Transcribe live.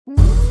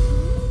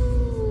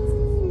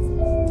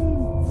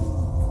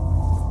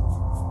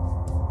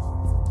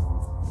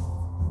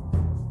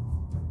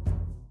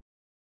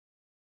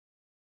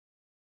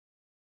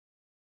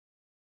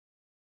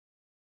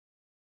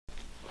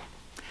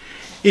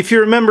If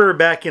you remember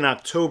back in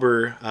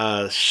October,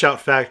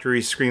 Shout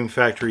Factory, Scream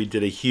Factory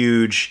did a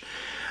huge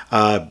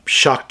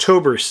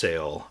Shocktober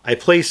sale. I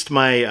placed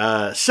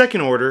my second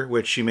order,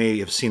 which you may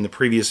have seen the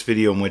previous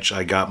video in which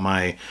I got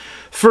my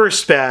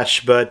first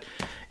batch, but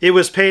it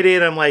was payday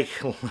and I'm like,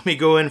 let me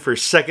go in for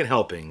second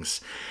helpings.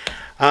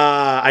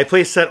 I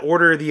placed that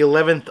order the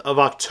 11th of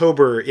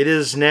October. It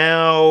is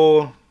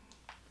now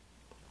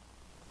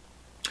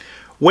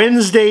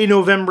Wednesday,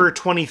 November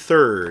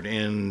 23rd,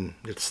 and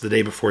it's the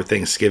day before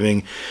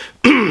Thanksgiving.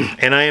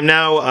 And I am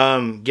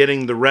now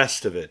getting the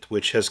rest of it,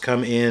 which has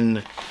come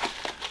in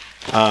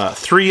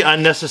 3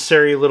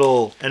 unnecessary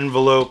little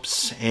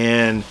envelopes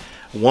and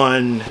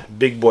 1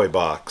 big boy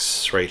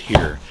box right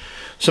here.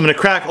 So I'm going to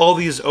crack all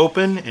these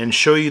open and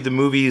show you the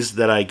movies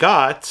that I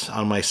got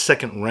on my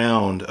second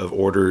round of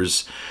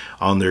orders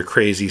on their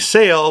crazy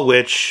sale,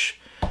 which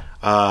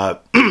I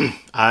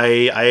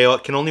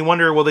can only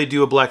wonder, will they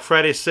do a Black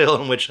Friday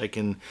sale in which I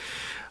can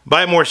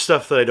buy more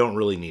stuff that I don't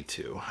really need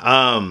to.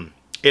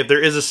 If there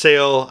is a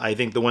sale, I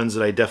think the ones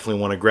that I definitely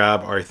want to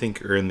grab are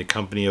in the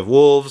Company of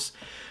Wolves,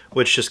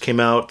 which just came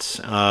out.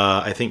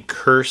 I think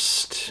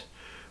Cursed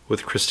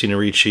with Christina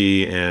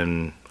Ricci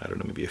and I don't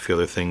know, maybe a few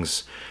other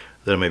things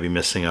that I may be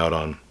missing out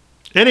on.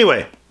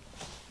 Anyway,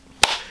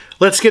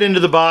 let's get into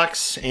the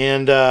box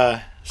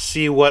and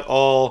see what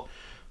all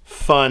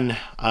fun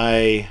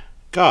I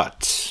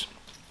got.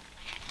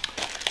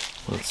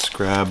 Let's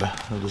grab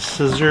the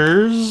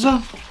scissors.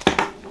 And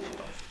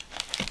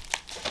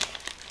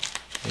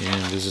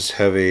does this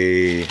have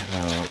a,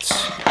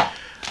 it's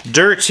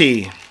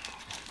dirty.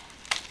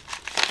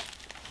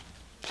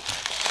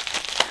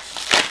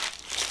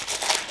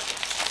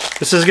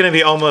 This is going to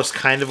be almost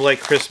kind of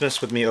like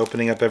Christmas with me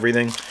opening up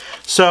everything.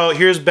 So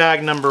here's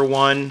bag number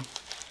 1.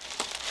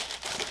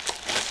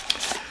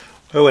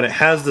 Oh, and it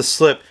has the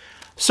slip.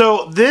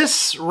 So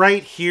this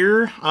right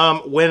here,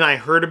 when I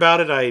heard about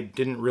it, I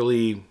didn't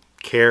really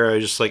care. I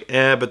was just like,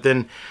 eh, but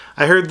then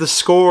I heard the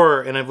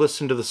score and I've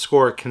listened to the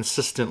score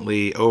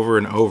consistently over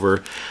and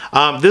over.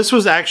 This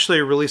was actually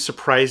a really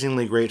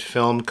surprisingly great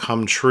film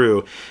come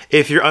true.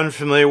 If you're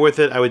unfamiliar with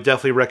it, I would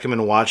definitely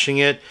recommend watching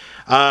it.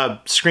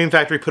 Scream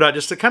Factory put out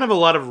just a kind of a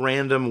lot of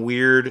random,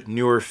 weird,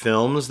 newer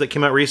films that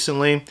came out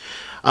recently.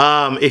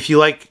 If you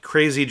like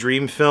crazy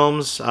dream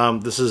films,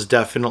 this is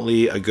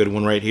definitely a good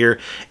one right here.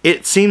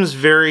 It seems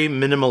very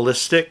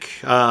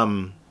minimalistic.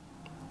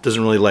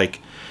 Doesn't really like...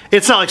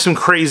 It's not like some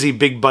crazy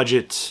big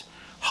budget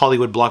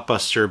Hollywood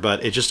blockbuster,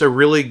 but it's just a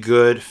really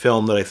good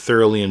film that I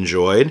thoroughly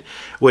enjoyed,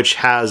 which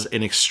has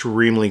an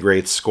extremely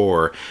great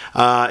score.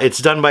 It's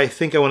done by,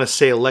 I want to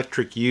say,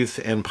 Electric Youth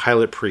and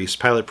Pilot Priest.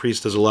 Pilot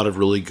Priest does a lot of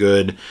really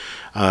good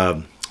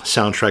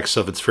soundtrack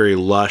stuff. It's very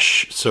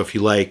lush, so if you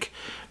like,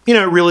 you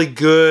know, really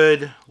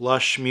good,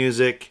 lush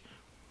music,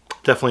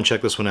 definitely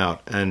check this one out.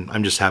 And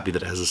I'm just happy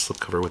that it has a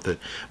slipcover with it.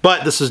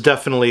 But this is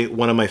definitely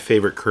one of my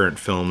favorite current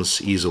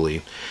films,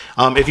 easily.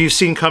 If you've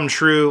seen Come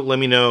True, let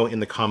me know in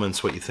the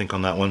comments what you think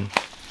on that one.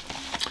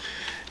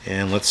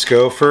 And let's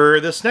go for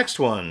this next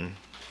one.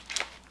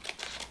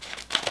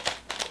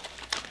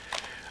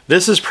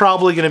 This is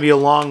probably going to be a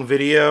long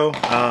video.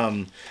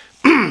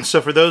 So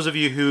for those of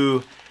you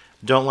who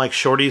don't like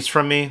shorties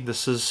from me,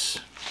 this is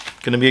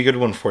going to be a good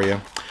one for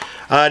you.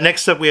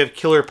 Next up we have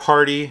Killer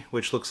Party,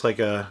 which looks like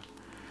a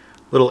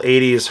little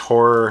 80s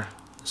horror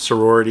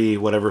sorority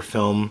whatever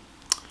film.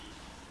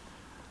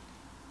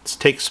 It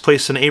takes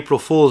place on April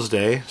Fool's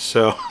Day,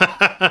 so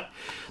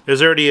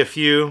there's already a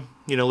few,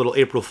 you know, little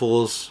April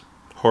Fool's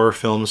horror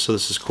films, so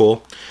this is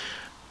cool.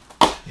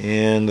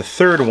 And the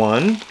third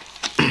one,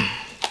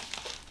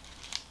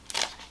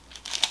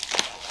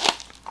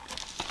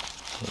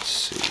 let's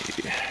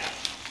see.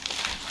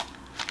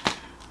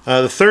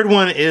 The third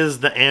one is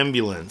The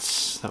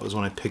Ambulance. That was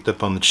one I picked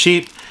up on the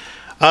cheap.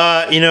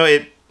 You know,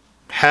 it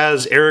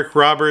has Eric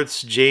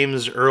Roberts,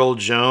 James Earl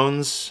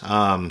Jones,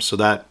 so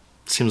that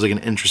seems like an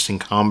interesting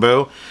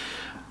combo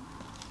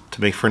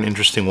to make for an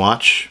interesting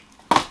watch.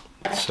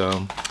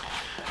 So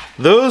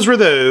those were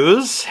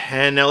those,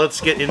 and now let's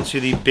get into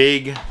the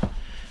big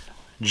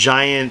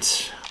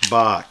giant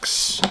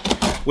box,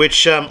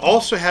 which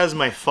also has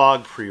my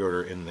Fog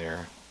pre-order in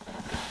there.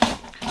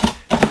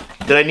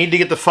 Did I need to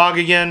get the Fog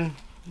again?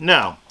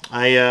 No,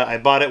 I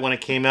bought it when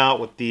it came out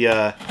with the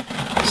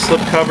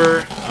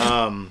slipcover.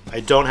 I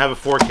don't have a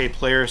 4K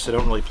player, so I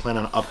don't really plan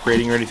on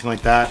upgrading or anything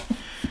like that,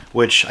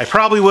 which I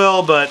probably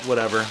will, but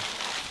whatever.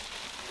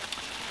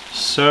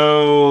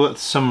 So,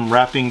 some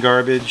wrapping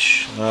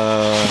garbage,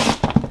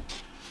 and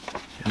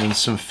then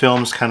some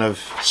films kind of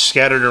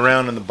scattered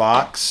around in the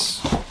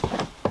box.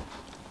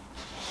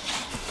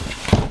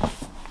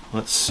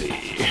 Let's see,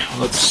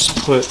 let's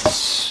put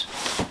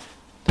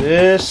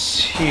this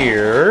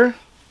here.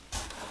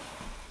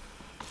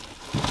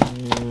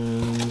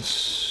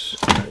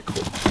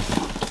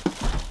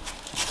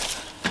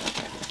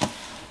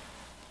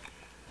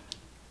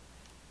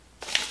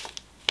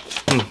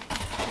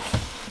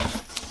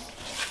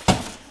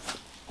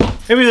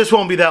 Maybe this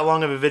won't be that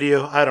long of a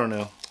video. I don't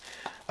know.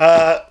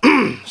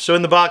 So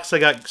in the box, I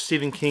got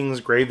Stephen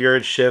King's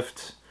Graveyard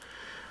Shift.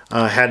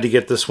 Had to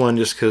get this one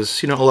just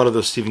because, you know, a lot of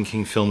those Stephen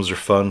King films are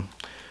fun.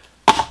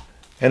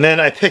 And then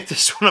I picked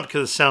this one up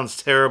because it sounds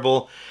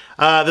terrible.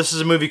 This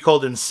is a movie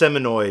called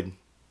Inseminoid.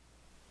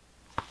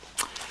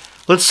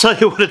 Let's tell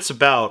you what it's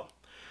about.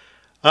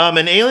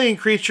 An alien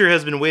creature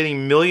has been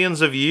waiting millions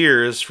of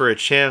years for a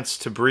chance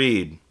to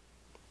breed.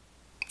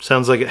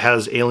 Sounds like it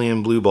has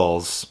alien blue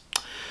balls.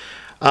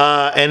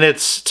 And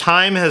its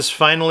time has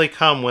finally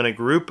come when a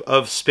group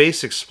of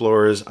space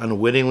explorers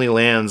unwittingly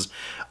lands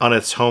on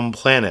its home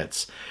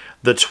planets.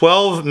 The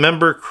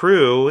 12-member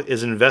crew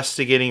is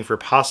investigating for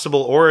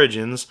possible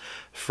origins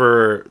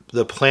for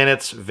the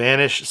planet's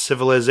vanished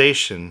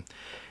civilization.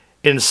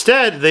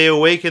 Instead, they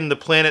awaken the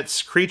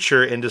planet's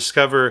creature and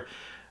discover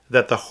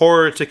that the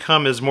horror to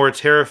come is more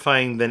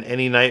terrifying than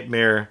any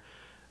nightmare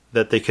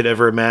that they could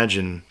ever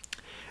imagine.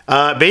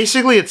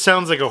 Basically, it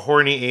sounds like a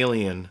horny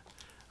alien.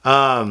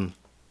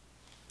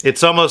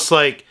 It's almost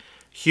like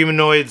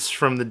humanoids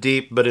from the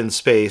deep, but in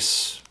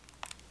space.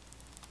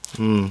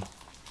 And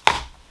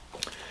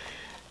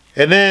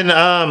then,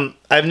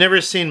 I've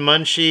never seen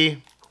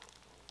Munchie,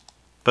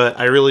 but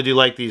I really do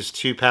like these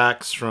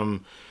 2-packs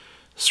from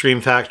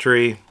Scream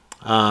Factory.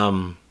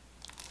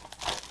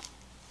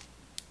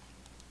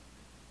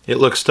 It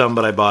looks dumb,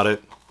 but I bought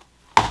it.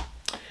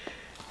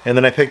 And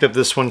then I picked up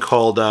this one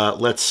called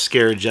Let's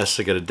Scare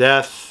Jessica to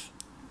Death.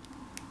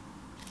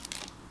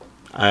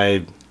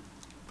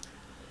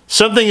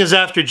 Something is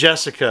after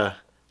Jessica.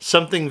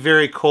 Something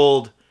very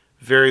cold,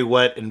 very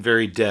wet, and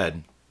very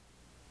dead.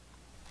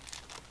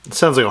 It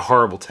sounds like a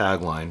horrible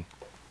tagline.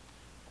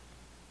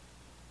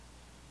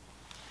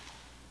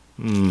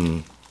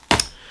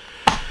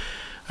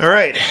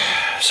 Alright,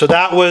 so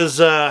that was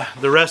the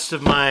rest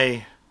of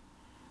my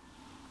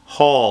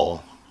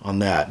haul on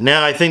that.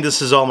 Now I think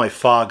this is all my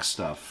fog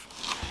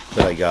stuff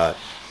that I got.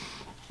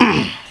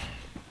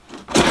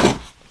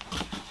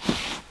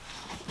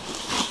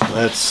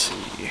 Let's see.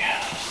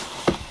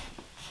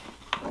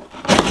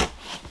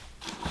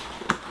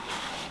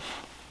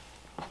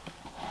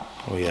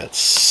 Oh yeah, it's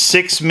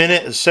 7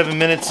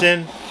 minutes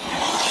in.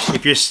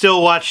 If you're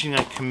still watching,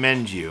 I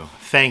commend you.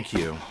 Thank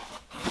you.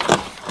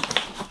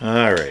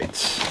 All right.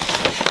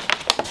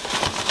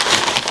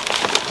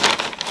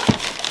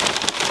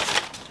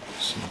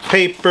 Some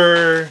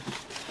paper,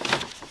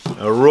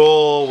 a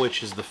roll,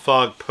 which is the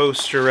fog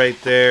poster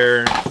right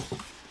there,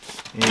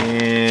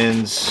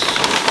 and I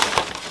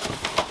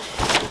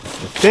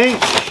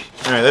think,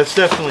 all right, that's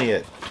definitely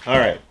it. All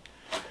right.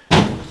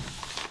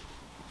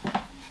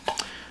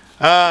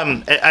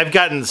 I've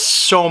gotten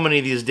so many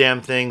of these damn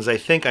things. I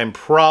think I'm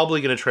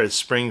probably going to try to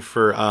spring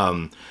for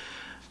a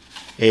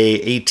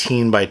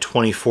 18 by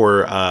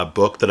 24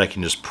 book that I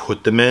can just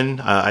put them in.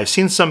 I've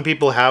seen some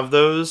people have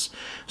those,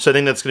 so I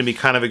think that's going to be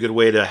kind of a good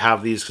way to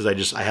have these,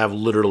 because I have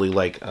literally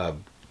like a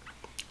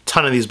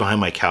ton of these behind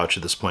my couch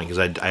at this point,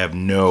 because I have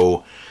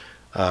no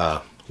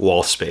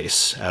wall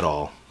space at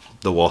all.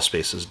 The wall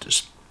space is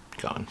just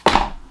gone.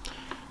 I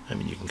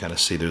mean, you can kind of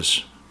see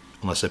there's,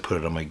 unless I put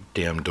it on my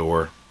damn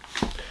door.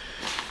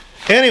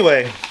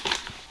 Anyway,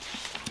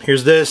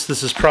 here's this.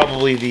 This is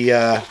probably the,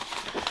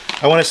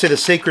 I want to say the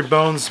Sacred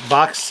Bones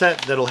box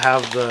set that'll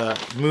have the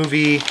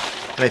movie,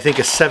 and I think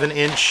a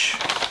 7-inch.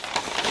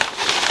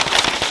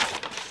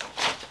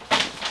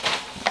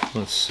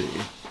 Let's see.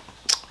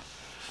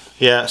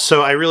 Yeah,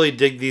 so I really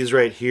dig these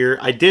right here.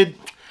 I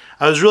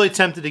was really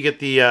tempted to get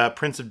the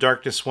Prince of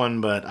Darkness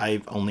one, but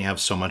I only have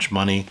so much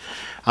money.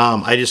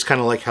 I just kind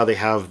of like how they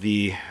have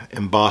the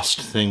embossed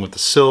thing with the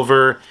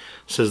silver.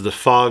 It says the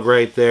fog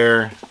right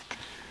there.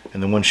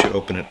 And then once you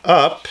open it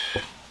up,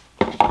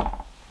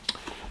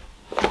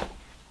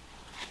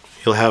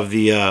 you'll have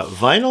the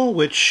vinyl,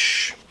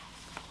 which,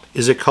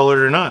 is it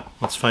colored or not?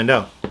 Let's find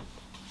out.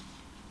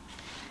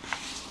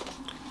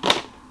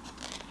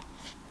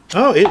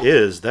 Oh, it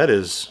is. That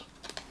is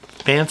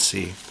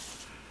fancy.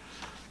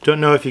 Don't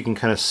know if you can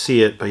kind of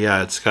see it, but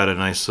yeah, it's got a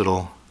nice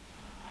little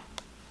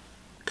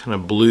kind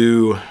of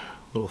blue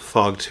little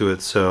fog to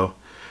it. So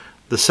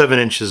the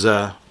 7-inch is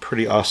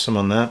pretty awesome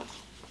on that.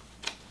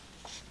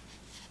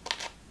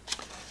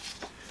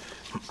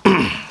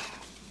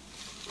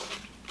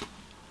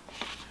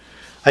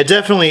 I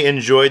definitely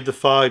enjoyed the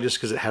fog just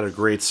because it had a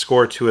great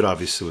score to it,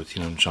 obviously with,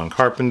 you know, John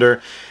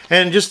Carpenter,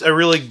 and just a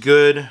really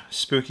good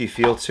spooky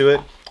feel to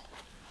it.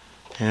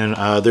 And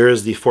there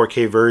is the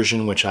 4K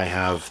version, which I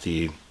have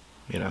the,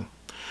 you know,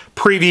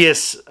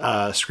 previous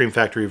Scream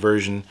Factory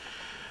version.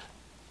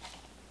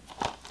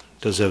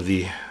 It does have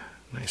the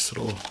nice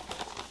little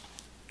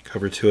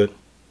cover to it.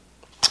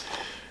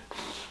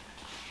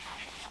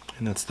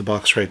 And that's the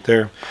box right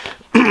there.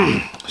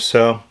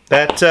 So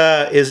that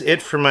is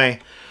it for my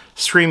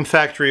Scream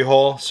Factory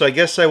haul. So I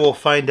guess I will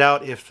find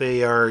out if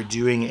they are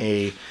doing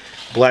a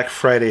Black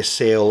Friday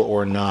sale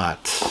or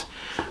not.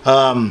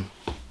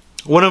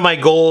 One of my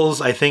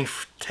goals, I think,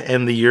 to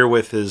end the year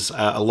with is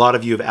a lot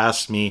of you have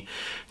asked me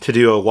to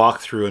do a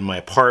walkthrough in my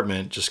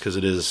apartment, just because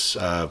it is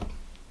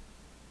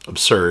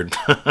absurd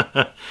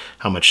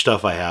how much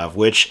stuff I have,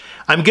 which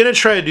I'm going to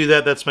try to do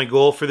that. That's my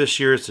goal for this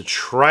year, is to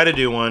try to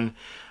do one.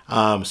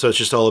 So it's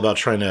just all about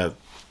trying to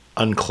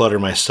unclutter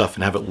my stuff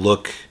and have it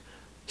look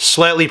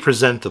slightly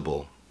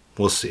presentable.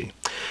 We'll see.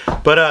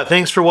 But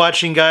thanks for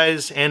watching,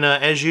 guys. And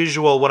as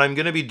usual, what I'm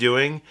going to be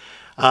doing,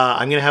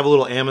 I'm going to have a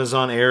little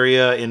Amazon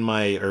area in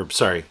my,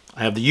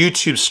 I have the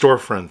YouTube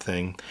storefront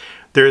thing.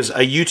 There's a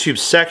YouTube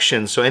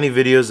section, so any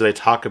videos that I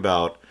talk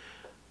about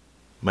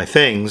my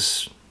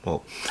things,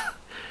 well,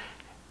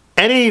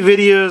 any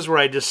videos where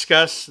I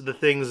discuss the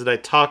things that I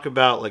talk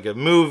about, like a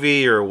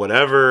movie or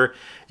whatever,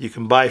 you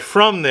can buy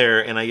from there,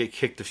 and I get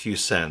kicked a few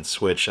cents,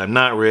 which I'm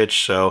not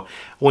rich, so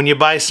when you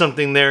buy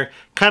something there,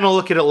 kind of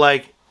look at it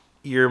like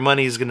your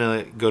money's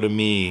gonna go to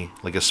me,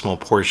 like a small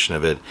portion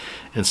of it,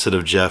 instead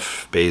of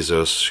Jeff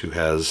Bezos, who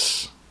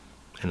has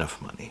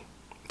enough money.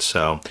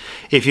 So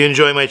if you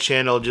enjoy my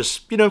channel,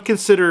 just, you know,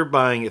 consider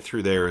buying it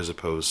through there as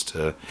opposed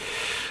to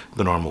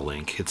the normal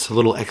link. It's a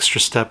little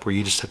extra step where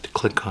you just have to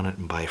click on it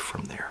and buy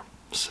from there.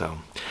 So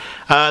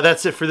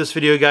that's it for this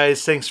video,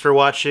 guys. Thanks for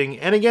watching.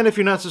 And again, if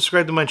you're not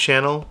subscribed to my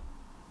channel,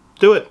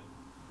 do it.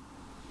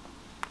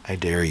 I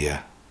dare you.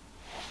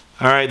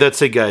 All right,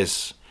 that's it,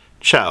 guys.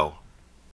 Ciao.